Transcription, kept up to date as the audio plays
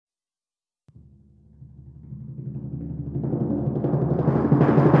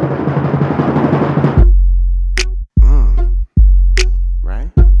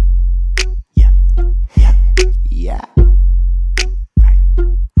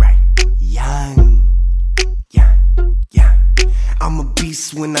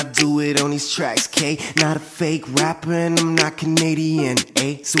beast when I do it on these tracks, K. Not a fake rapper and I'm not Canadian,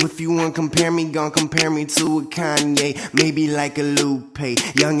 A. So if you wanna compare me, gon' compare me to a Kanye. Maybe like a Lupe,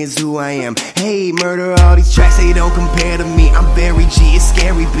 young is who I am. Hey, murder all these tracks, they don't compare to me. I'm very G, it's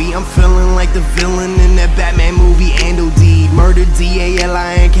scary B. I'm feeling like the villain in that Batman movie, Andal D. Murder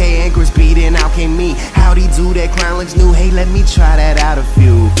D-A-L-I-N-K and Chris B, then out came me. How'd he do that? Crown looks new, hey, let me try that out a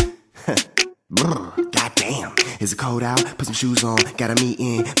few. Goddamn, is it cold out? Put some shoes on, got a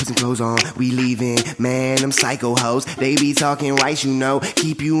meeting, put some clothes on, we leaving. Man, them psycho hoes, they be talking rice, you know.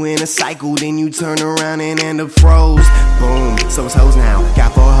 Keep you in a cycle, then you turn around and end up froze. Boom, so it's hoes now.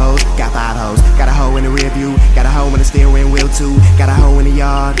 Got 4 hoes, got 5 hoes. Got a hoe in the rear view, got a hoe in the steering wheel too. Got a hoe in the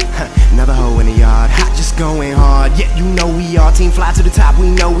yard, another hoe in the yard. Hot, just going hard, yeah, you know we are. Team fly to the top, we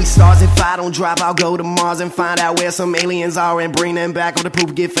know we stars. If I don't drop, I'll go to Mars and find out where some aliens are and bring them back on the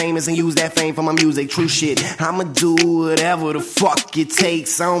proof, get famous and use that fame for my music. True shit, I'ma do whatever the fuck it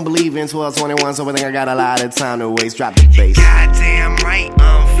takes. I don't believe in 1221, so I think I got a lot of time to waste. Drop the bass. Goddamn right,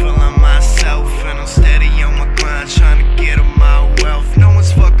 I'm feeling myself, and I'm steady on my grind, trying to get on my wealth. No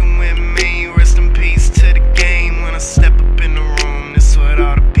one's fucking with me. Rest in peace to the game. When I step up in the room, that's what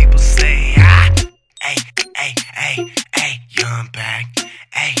all the people say. Ah, hey, hey, hey, hey, young back.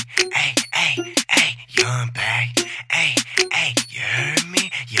 Hey, hey, hey, hey, young back. Hey, hey, you heard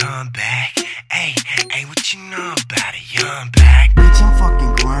me? Young back. Hey, hey, what you know about it? Young back. Bitch, I'm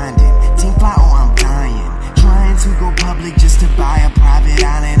fucking grinding. Team fly or I'm dying. Trying to go public just to buy a private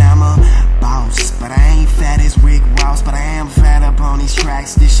island. I'm a boss, but I ain't fat as Rick Ross. But I am fat up on these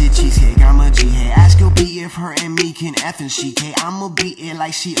tracks. This shit cheesecake, I'm a G-head. Ask her B if her and me can F and she can. I'ma beat it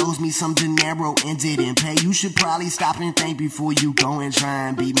like she owes me some dinero and didn't pay. You should probably stop and think before you go and try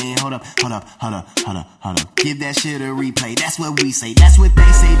and beat me. Hold up, hold up, hold up, hold up, hold up. Give that shit a replay. That's what we say, that's what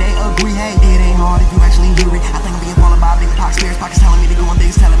they say. They agree, hey, it ain't hard if you actually hear it. I think I'm being followed by big pox, spirits, pockets telling me to go on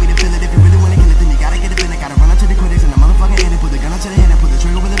things, telling me to feel it. If you really wanna kill it, then you gotta get it in it. Gotta run up to the critics and the motherfucking end it. Put the gun up to the head and put the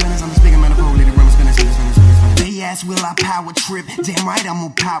trigger with the business. I'm the speaking metaphor, let it run, spinning, spinning, spinning, spinning, spinning. They ask, will I power trip? Damn right, I'm a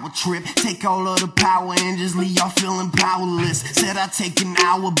power trip. Take all of the power and just leave y'all feeling powerless. Said I take an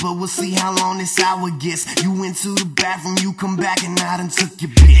hour, but we'll see how long this hour gets. You went to the bathroom, you come back and I done took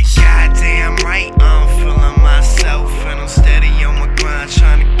your bitch. Goddamn right, I'm feeling myself, and I'm steady on my grind,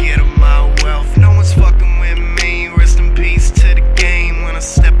 trying to get on my wealth. No one's fucking with me. Rest in peace to the game. When I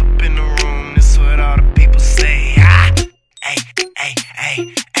step up in the room, that's what all the people say. Ah, hey, hey,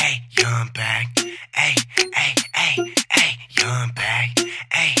 hey, hey, young back. Hey, hey, hey, hey, young back.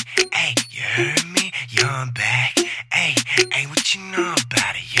 Hey, hey, you heard me? Young back. Hey, hey, what you know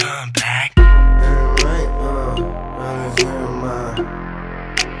about it? Young back.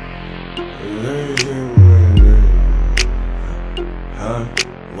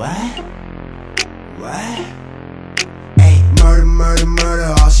 What? Hey, murder, murder,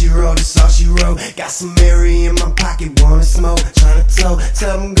 murder, all she wrote is all she wrote. Got some Mary in my pocket, wanna smoke, tryna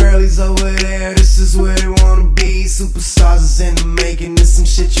tell them girlies over there, this is where they wanna be. Superstars is in the making, this some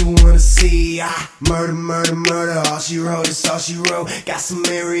shit you wanna see. Murder, murder, murder, all she wrote is all she wrote. Got some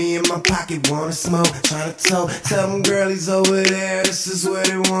Mary in my pocket, wanna smoke, tryna tell them girlies over there, this is where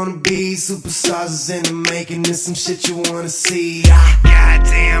they wanna be. Superstars is in the making, this some shit you wanna see.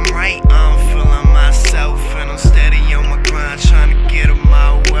 Goddamn.